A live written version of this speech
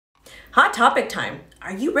Hot topic time.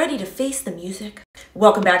 Are you ready to face the music?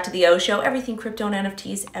 Welcome back to the O Show, everything crypto and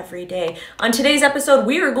NFTs every day. On today's episode,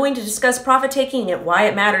 we are going to discuss profit taking and why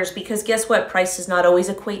it matters, because guess what? Price does not always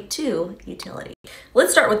equate to utility.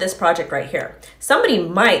 Let's start with this project right here. Somebody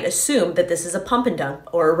might assume that this is a pump and dump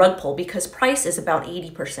or a rug pull because price is about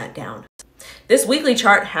 80% down. This weekly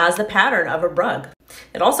chart has the pattern of a rug.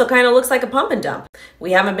 It also kind of looks like a pump and dump.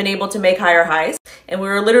 We haven't been able to make higher highs, and we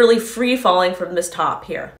were literally free falling from this top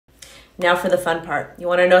here. Now for the fun part. You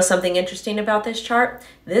want to know something interesting about this chart?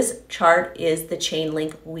 This chart is the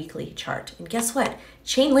Chainlink weekly chart. And guess what?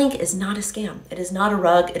 Chainlink is not a scam. It is not a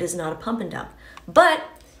rug. It is not a pump and dump. But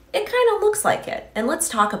it kind of looks like it. And let's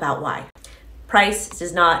talk about why. Price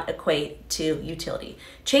does not equate to utility.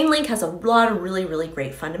 Chainlink has a lot of really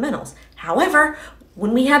great fundamentals. However,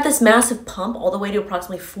 when we had this massive pump all the way to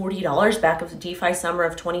approximately $40 back of the DeFi summer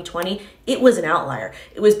of 2020, it was an outlier.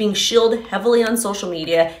 It was being shilled heavily on social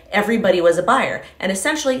media. Everybody was a buyer. And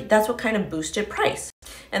essentially, that's what kind of boosted price.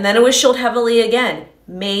 And then it was shilled heavily again,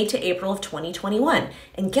 May to April of 2021.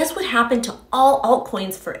 And guess what happened to all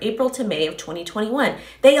altcoins for April to May of 2021?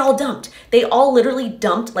 They all dumped. They all literally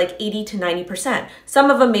dumped like 80 to 90%. Some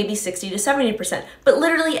of them maybe 60 to 70%, but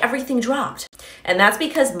literally everything dropped. And that's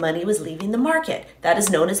because money was leaving the market. That is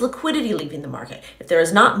known as liquidity leaving the market. If there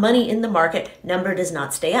is not money in the market, number does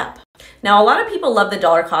not stay up. Now, a lot of people love the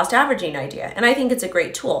dollar cost averaging idea, and I think it's a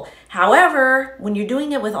great tool. However, when you're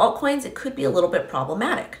doing it with altcoins, it could be a little bit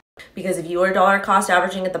problematic. Because if you are dollar cost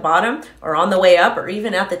averaging at the bottom or on the way up or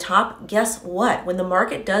even at the top, guess what? When the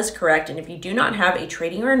market does correct, and if you do not have a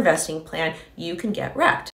trading or investing plan, you can get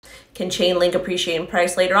wrecked. Can Chainlink appreciate in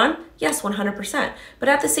price later on? Yes, 100%. But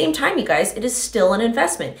at the same time, you guys, it is still an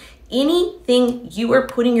investment. Anything you are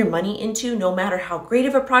putting your money into, no matter how great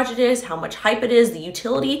of a project it is, how much hype it is, the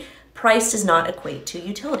utility, price does not equate to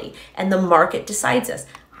utility. And the market decides this.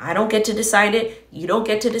 I don't get to decide it. You don't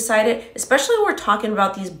get to decide it, especially when we're talking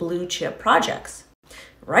about these blue chip projects.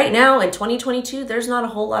 Right now in 2022, there's not a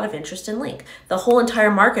whole lot of interest in Link. The whole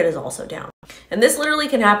entire market is also down. And this literally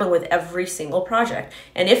can happen with every single project.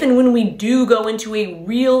 And if and when we do go into a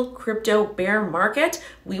real crypto bear market,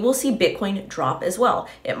 we will see Bitcoin drop as well.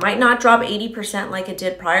 It might not drop 80% like it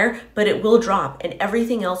did prior, but it will drop and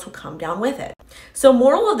everything else will come down with it. So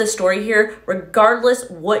moral of the story here, regardless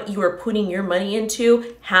what you are putting your money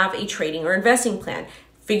into, have a trading or investing plan.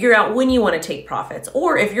 Figure out when you want to take profits,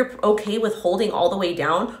 or if you're okay with holding all the way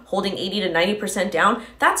down, holding 80 to 90% down,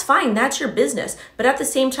 that's fine, that's your business. But at the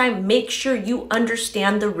same time, make sure you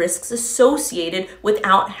understand the risks associated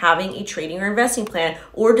without having a trading or investing plan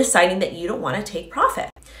or deciding that you don't want to take profit.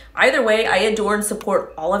 Either way, I adore and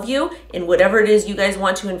support all of you in whatever it is you guys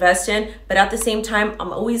want to invest in, but at the same time,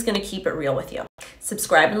 I'm always going to keep it real with you.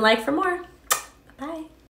 Subscribe and like for more.